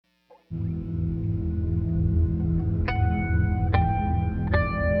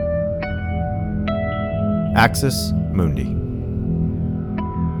Axis Mundi.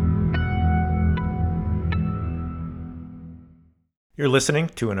 You're listening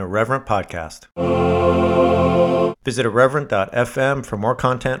to an Irreverent podcast. Visit irreverent.fm for more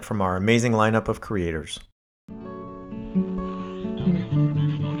content from our amazing lineup of creators.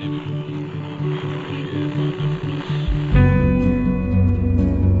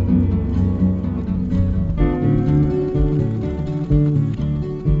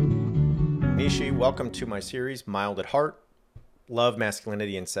 Nishi, welcome to my series, Mild at Heart, Love,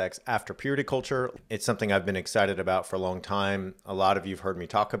 Masculinity, and Sex After Purity Culture. It's something I've been excited about for a long time. A lot of you have heard me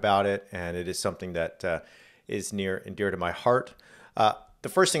talk about it, and it is something that is near and dear to my heart. The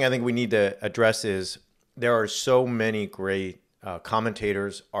first thing I think we need to address is there are so many great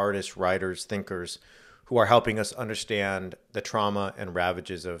commentators, artists, writers, thinkers who are helping us understand the trauma and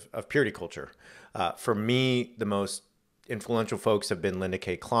ravages of purity culture. For me, the most influential folks have been Linda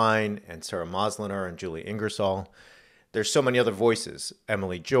K. Klein and Sarah Mosliner and Julie Ingersoll. There's so many other voices,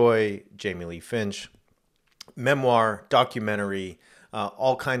 Emily Joy, Jamie Lee Finch, memoir, documentary,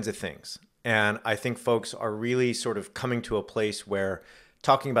 all kinds of things. And I think folks are really sort of coming to a place where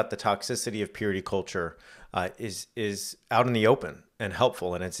talking about the toxicity of purity culture is out in the open and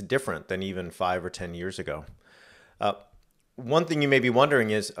helpful, and it's different than even 5 or 10 years ago. One thing you may be wondering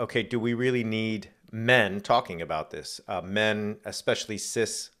is, okay, do we really need men talking about this? Men, especially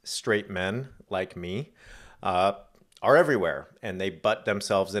cis straight men like me, are everywhere, and they butt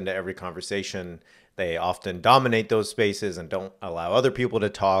themselves into every conversation. They often dominate those spaces and don't allow other people to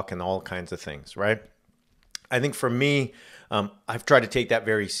talk and all kinds of things, right? I think for me, I've tried to take that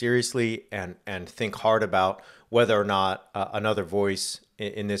very seriously and think hard about whether or not another voice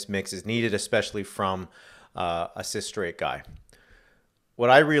in this mix is needed, especially from a cis straight guy. What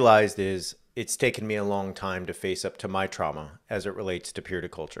I realized is it's taken me a long time to face up to my trauma as it relates to purity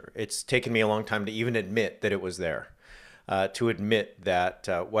culture. It's taken me a long time to even admit that it was there. To admit that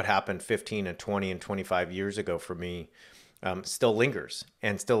what happened 15 and 20 and 25 years ago for me still lingers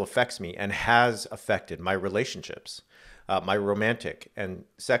and still affects me and has affected my relationships, my romantic and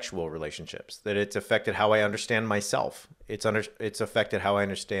sexual relationships, that it's affected how I understand myself. It's affected how I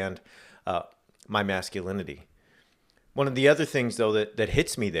understand my masculinity. One of the other things, though, that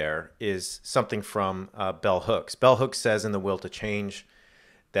hits me there is something from Bell Hooks. Bell Hooks says in The Will to Change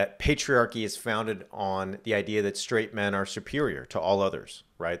that patriarchy is founded on the idea that straight men are superior to all others,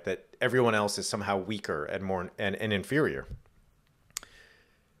 right? That everyone else is somehow weaker and more and inferior.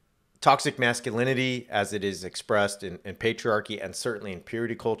 Toxic masculinity, as it is expressed in patriarchy and certainly in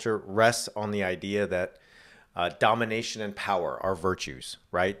purity culture, rests on the idea that domination and power are virtues,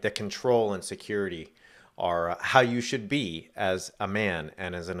 right? That control and security are how you should be as a man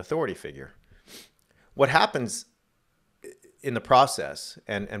and as an authority figure. What happens in the process,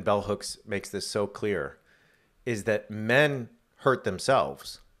 and Bell Hooks makes this so clear, is that men hurt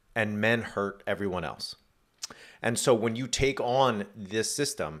themselves and men hurt everyone else. And so when you take on this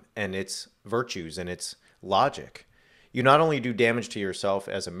system and its virtues and its logic, you not only do damage to yourself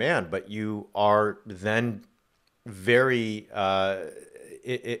as a man, but you are then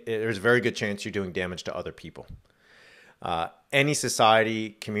there's a very good chance you're doing damage to other people. Any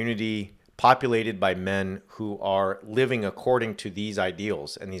society, community, populated by men who are living according to these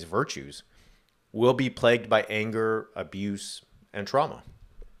ideals and these virtues will be plagued by anger, abuse, and trauma.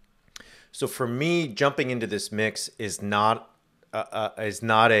 So for me, jumping into this mix is not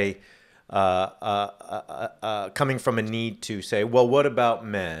coming from a need to say, well, what about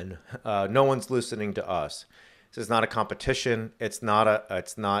men? No one's listening to us. This is not a competition. It's not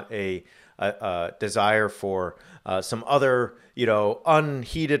a desire for some other,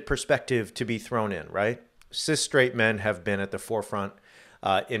 unheeded perspective to be thrown in, right? Cis straight men have been at the forefront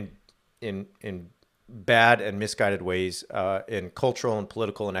in bad and misguided ways in cultural and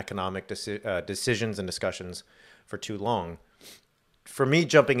political and economic decisions and discussions for too long. For me,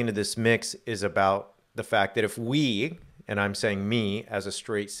 jumping into this mix is about the fact that if we, and I'm saying me as a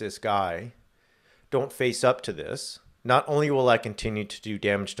straight cis guy, don't face up to this, not only will I continue to do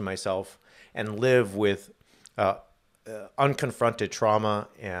damage to myself and live with unconfronted trauma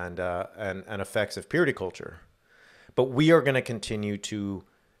and effects of purity culture, but we are going to continue to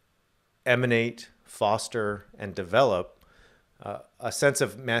emanate, foster, and develop a sense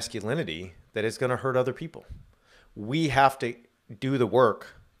of masculinity that is going to hurt other people. We have to do the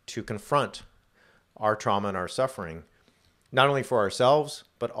work to confront our trauma and our suffering, not only for ourselves,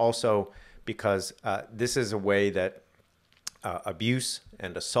 but also because this is a way that abuse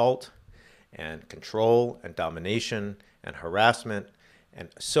and assault and control and domination and harassment and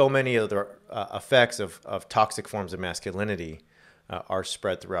so many other effects of toxic forms of masculinity are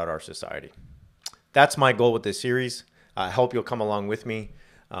spread throughout our society. that's my goal with this series. I hope you'll come along with me.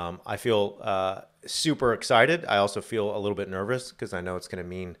 I feel super excited. I also feel a little bit nervous because I know it's going to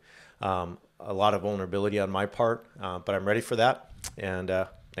mean a lot of vulnerability on my part, but I'm ready for that. And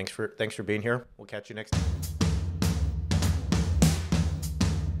thanks for being here. We'll catch you next time.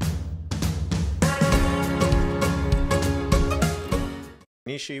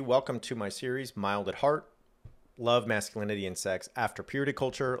 Nishi, welcome to my series, Mild at Heart, Love, Masculinity, and Sex After Purity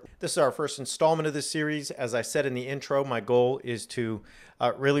Culture. This is our first installment of this series. As I said in the intro, my goal is to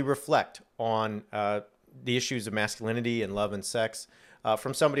really reflect on the issues of masculinity and love and sex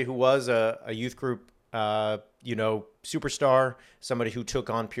from somebody who was a youth group, superstar, somebody who took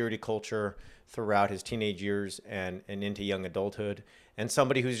on purity culture throughout his teenage years and into young adulthood, and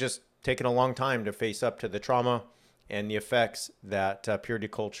somebody who's just taken a long time to face up to the trauma and the effects that purity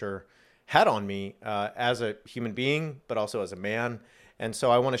culture had on me as a human being, but also as a man. And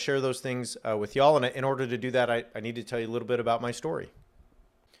so I want to share those things with y'all. And in order to do that, I need to tell you a little bit about my story.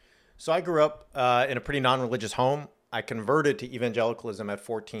 So I grew up in a pretty non-religious home. I converted to evangelicalism at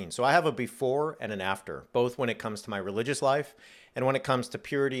 14. So I have a before and an after, both when it comes to my religious life and when it comes to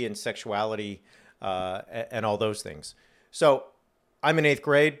purity and sexuality and all those things. So I'm in 8th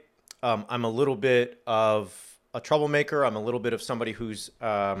grade. I'm a little bit of a troublemaker. I'm a little bit of somebody who's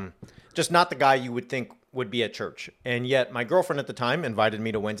just not the guy you would think would be at church. And yet my girlfriend at the time invited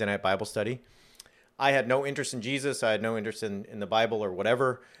me to Wednesday night Bible study. I had no interest in Jesus. I had no interest in the Bible or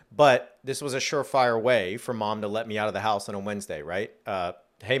whatever, but this was a surefire way for mom to let me out of the house on a Wednesday, right?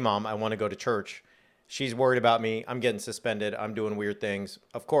 Hey, mom, I want to go to church. She's worried about me. I'm getting suspended. I'm doing weird things.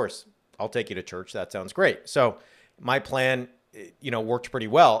 Of course, I'll take you to church. That sounds great. So my plan, worked pretty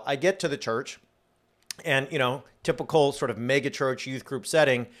well. I get to the church. And, typical sort of mega church youth group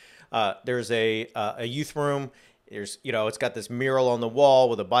setting, there's a youth room. There's, it's got this mural on the wall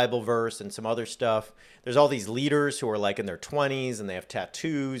with a Bible verse and some other stuff. There's all these leaders who are like in their 20s and they have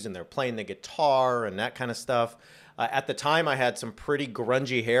tattoos and they're playing the guitar and that kind of stuff. At the time, I had some pretty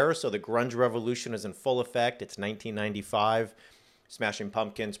grungy hair. So the grunge revolution is in full effect. It's 1995, Smashing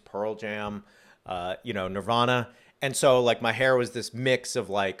Pumpkins, Pearl Jam, Nirvana. And so like my hair was this mix of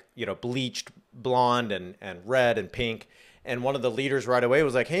like, bleached blonde and red and pink. And one of the leaders right away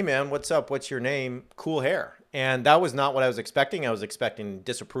was like, hey man, what's up? What's your name? Cool hair. And that was not what I was expecting. I was expecting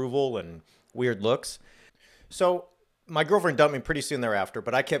disapproval and weird looks. So my girlfriend dumped me pretty soon thereafter,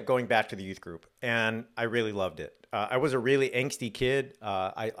 but I kept going back to the youth group and I really loved it. I was a really angsty kid.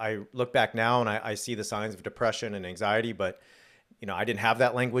 I look back now and I see the signs of depression and anxiety, but I didn't have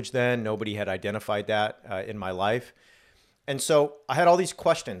that language then. Nobody had identified that in my life. And so I had all these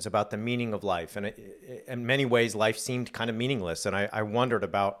questions about the meaning of life. And in many ways, life seemed kind of meaningless. And I wondered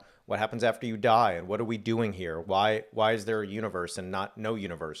about what happens after you die and what are we doing here? Why is there a universe and not no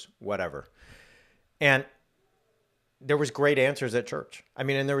universe, whatever? And there was great answers at church. I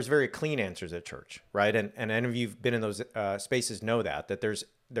mean, and there was very clean answers at church, right? And any of you've been in those spaces know that there's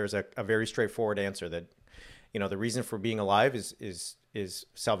a very straightforward answer that, the reason for being alive is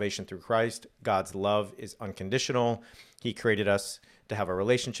salvation through Christ. God's love is unconditional. He created us to have a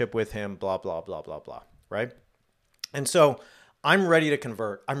relationship with him, blah, blah, blah, blah, blah, right? And so I'm ready to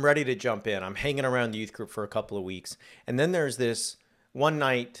convert. I'm ready to jump in. I'm hanging around the youth group for a couple of weeks. And then there's this one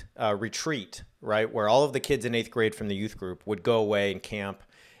night retreat, right, where all of the kids in 8th grade from the youth group would go away and camp.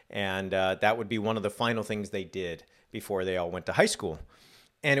 And that would be one of the final things they did before they all went to high school.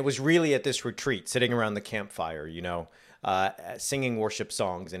 And it was really at this retreat, sitting around the campfire, singing worship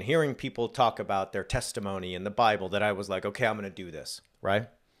songs and hearing people talk about their testimony in the Bible that I was like, okay, I'm going to do this, right?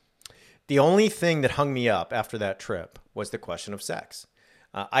 The only thing that hung me up after that trip was the question of sex.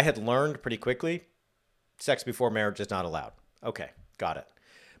 I had learned pretty quickly, sex before marriage is not allowed. Okay, got it.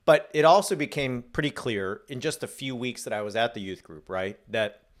 But it also became pretty clear in just a few weeks that I was at the youth group, right,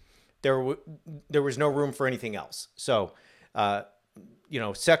 that there was no room for anything else. So,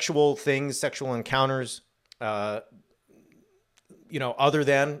 sexual things, sexual encounters, other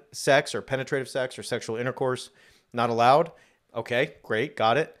than sex or penetrative sex or sexual intercourse, not allowed. Okay, great,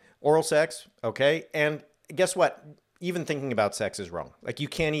 got it. Oral sex, okay. And guess what? Even thinking about sex is wrong. Like you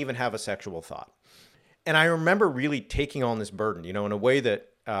can't even have a sexual thought. And I remember really taking on this burden, in a way that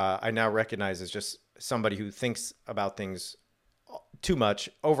I now recognize as just somebody who thinks about things too much,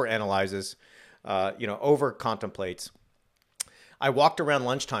 overanalyzes, over contemplates. I walked around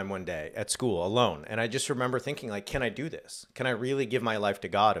lunchtime one day at school alone, and I just remember thinking, like, can I do this? Can I really give my life to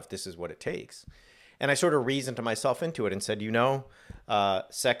God if this is what it takes? And I sort of reasoned to myself into it and said,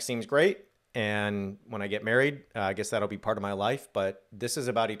 sex seems great. And when I get married, I guess that'll be part of my life. But this is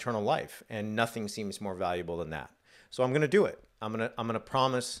about eternal life, and nothing seems more valuable than that. So I'm going to do it. I'm going to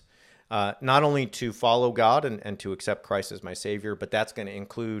promise not only to follow God and to accept Christ as my Savior, but that's going to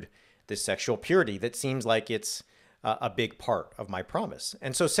include this sexual purity that seems like it's a big part of my promise.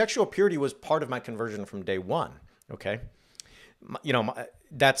 And so sexual purity was part of my conversion from day one. Okay.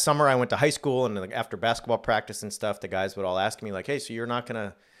 That summer I went to high school, and like after basketball practice and stuff, the guys would all ask me like, hey, so you're not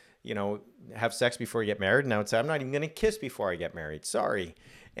going to, have sex before you get married? And I would say, I'm not even going to kiss before I get married. Sorry.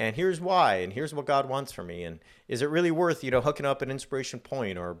 And here's why. And here's what God wants for me. And is it really worth, hooking up at Inspiration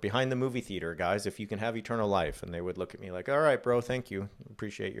Point or behind the movie theater, guys, if you can have eternal life? And they would look at me like, all right, bro, thank you.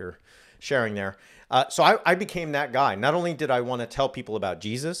 Appreciate your sharing there. So I became that guy. Not only did I want to tell people about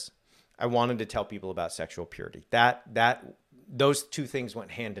Jesus, I wanted to tell people about sexual purity. Those two things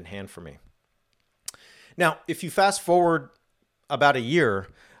went hand in hand for me. Now, if you fast forward about a year,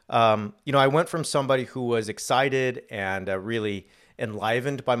 I went from somebody who was excited and really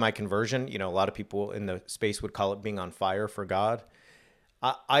enlivened by my conversion. A lot of people in the space would call it being on fire for God.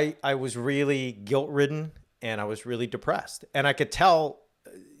 I was really guilt-ridden, and I was really depressed. And I could tell,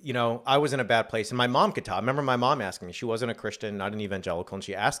 I was in a bad place, and my mom could tell. I remember my mom asking me, she wasn't a Christian, not an evangelical, and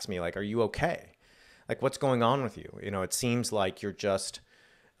she asks me, like, are you okay? Like, what's going on with you? It seems like you're just,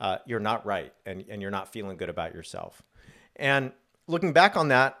 you're not right, and you're not feeling good about yourself. And looking back on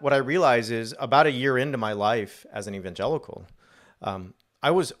that, what I realize is about a year into my life as an evangelical,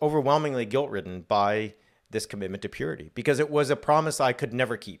 I was overwhelmingly guilt-ridden by this commitment to purity because it was a promise I could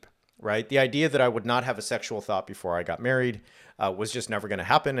never keep, right? The idea that I would not have a sexual thought before I got married was just never going to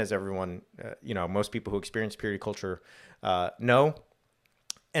happen, as everyone, most people who experience purity culture know.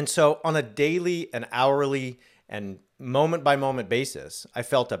 And so on a daily and hourly and moment-by-moment basis, I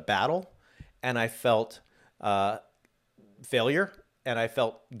felt a battle, and I felt failure, and I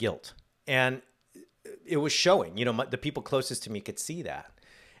felt guilt. And it was showing, the people closest to me could see that.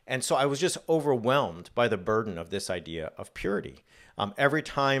 And so I was just overwhelmed by the burden of this idea of purity. Every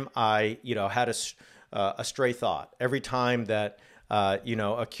time I, had a stray thought, every time that,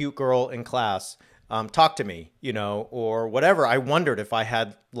 a cute girl in class talked to me, or whatever, I wondered if I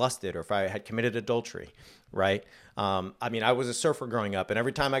had lusted or if I had committed adultery, right? I was a surfer growing up, and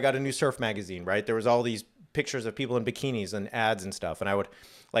every time I got a new surf magazine, right, there was all these pictures of people in bikinis and ads and stuff. And I would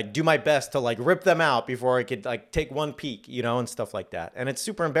do my best to rip them out before I could take one peek, and stuff like that. And it's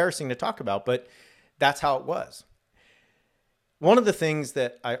super embarrassing to talk about, but that's how it was. One of the things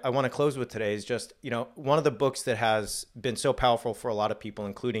that I want to close with today is just, one of the books that has been so powerful for a lot of people,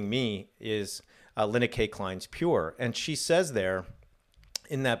 including me, is Linda K. Klein's Pure. And she says there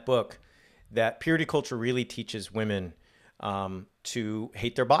in that book that purity culture really teaches women to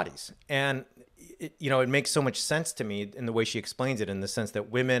hate their bodies. And it makes so much sense to me in the way she explains it, in the sense that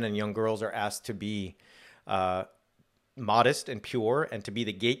women and young girls are asked to be modest and pure and to be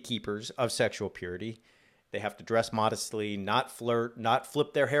the gatekeepers of sexual purity. They have to dress modestly, not flirt, not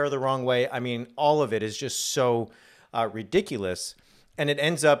flip their hair the wrong way. All of it is just so ridiculous. And it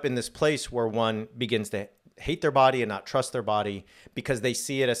ends up in this place where one begins to hate their body and not trust their body because they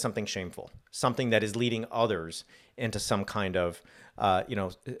see it as something shameful, something that is leading others into some kind of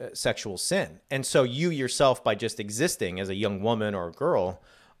sexual sin. And so you yourself, by just existing as a young woman or a girl,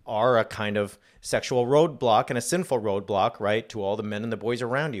 are a kind of sexual roadblock and a sinful roadblock, right, to all the men and the boys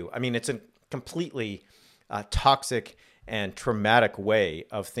around you. It's a completely toxic and traumatic way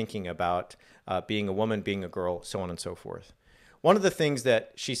of thinking about being a woman, being a girl, so on and so forth. One of the things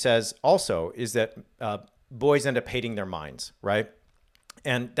that she says also is that boys end up hating their minds, right?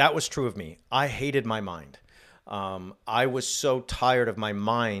 And that was true of me. I hated my mind. I was so tired of my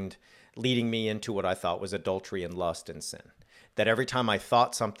mind leading me into what I thought was adultery and lust and sin. That every time I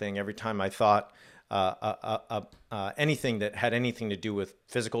thought something, every time I thought anything that had anything to do with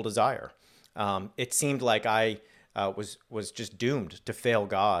physical desire, it seemed like I was just doomed to fail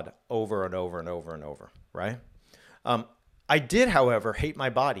God over and over and over and over, right? I did, however, hate my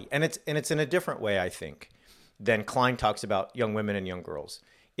body, and it's in a different way, I think, than Klein talks about young women and young girls.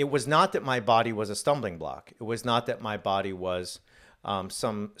 It was not that my body was a stumbling block. It was not that my body was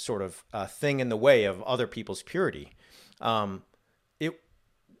some sort of thing in the way of other people's purity. It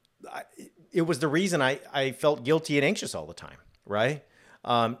was the reason I felt guilty and anxious all the time, right?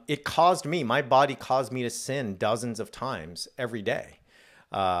 My body caused me to sin dozens of times every day.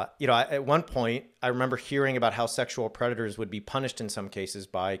 At one point, I remember hearing about how sexual predators would be punished in some cases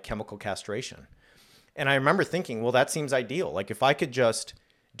by chemical castration. And I remember thinking, well, that seems ideal. If I could just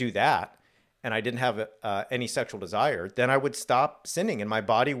do that and I didn't have any sexual desire, then I would stop sinning and my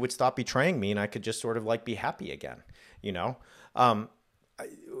body would stop betraying me and I could just sort of be happy again,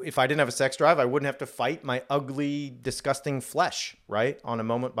 if I didn't have a sex drive, I wouldn't have to fight my ugly, disgusting flesh, right? On a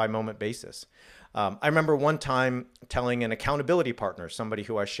moment by moment basis. I remember one time telling an accountability partner, somebody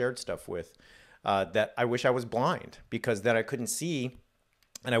who I shared stuff with, that I wish I was blind, because then I couldn't see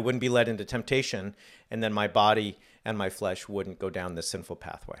and I wouldn't be led into temptation, and then my body and my flesh wouldn't go down this sinful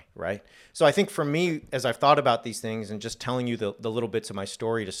pathway, right? So I think for me, as I've thought about these things and just telling you the little bits of my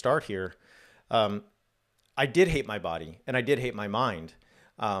story to start here, I did hate my body and I did hate my mind.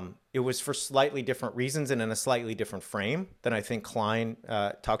 It was for slightly different reasons and in a slightly different frame than I think Klein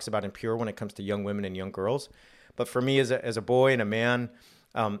talks about in Pure when it comes to young women and young girls. But for me as a boy and a man,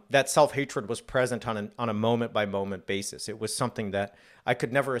 that self-hatred was present on a moment-by-moment basis. It was something that I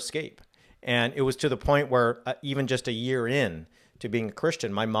could never escape. And it was to the point where even just a year in to being a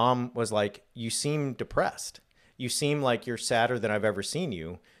Christian, my mom was like, you seem depressed. You seem like you're sadder than I've ever seen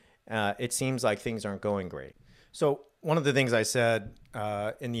you. It seems like things aren't going great. So one of the things I said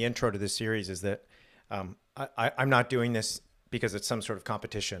in the intro to this series is that I'm not doing this because it's some sort of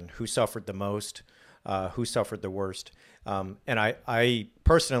competition. Who suffered the most? Who suffered the worst? And I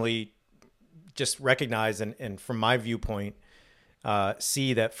personally just recognize and from my viewpoint,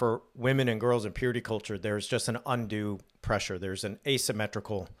 see that for women and girls in purity culture, there's just an undue pressure. There's an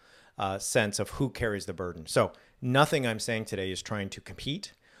asymmetrical sense of who carries the burden. So nothing I'm saying today is trying to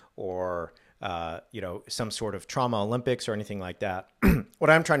compete or some sort of trauma Olympics or anything like that. What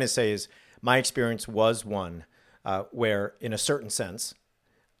I'm trying to say is my experience was one where, in a certain sense,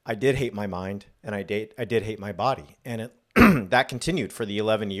 I did hate my mind and I did hate my body. And that continued for the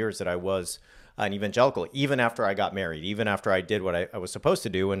 11 years that I was an evangelical, even after I got married, even after I did what I was supposed to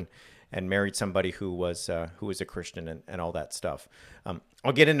do and married somebody who was a Christian and all that stuff.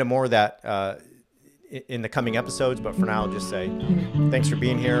 I'll get into more of that in the coming episodes, but for now I'll just say thanks for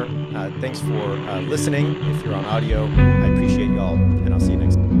being here. Thanks for listening. If you're on audio, I appreciate you all, and I'll see you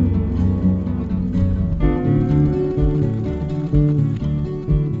next time.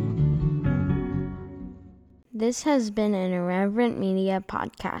 This has been an Irreverent Media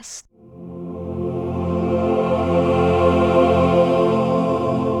podcast.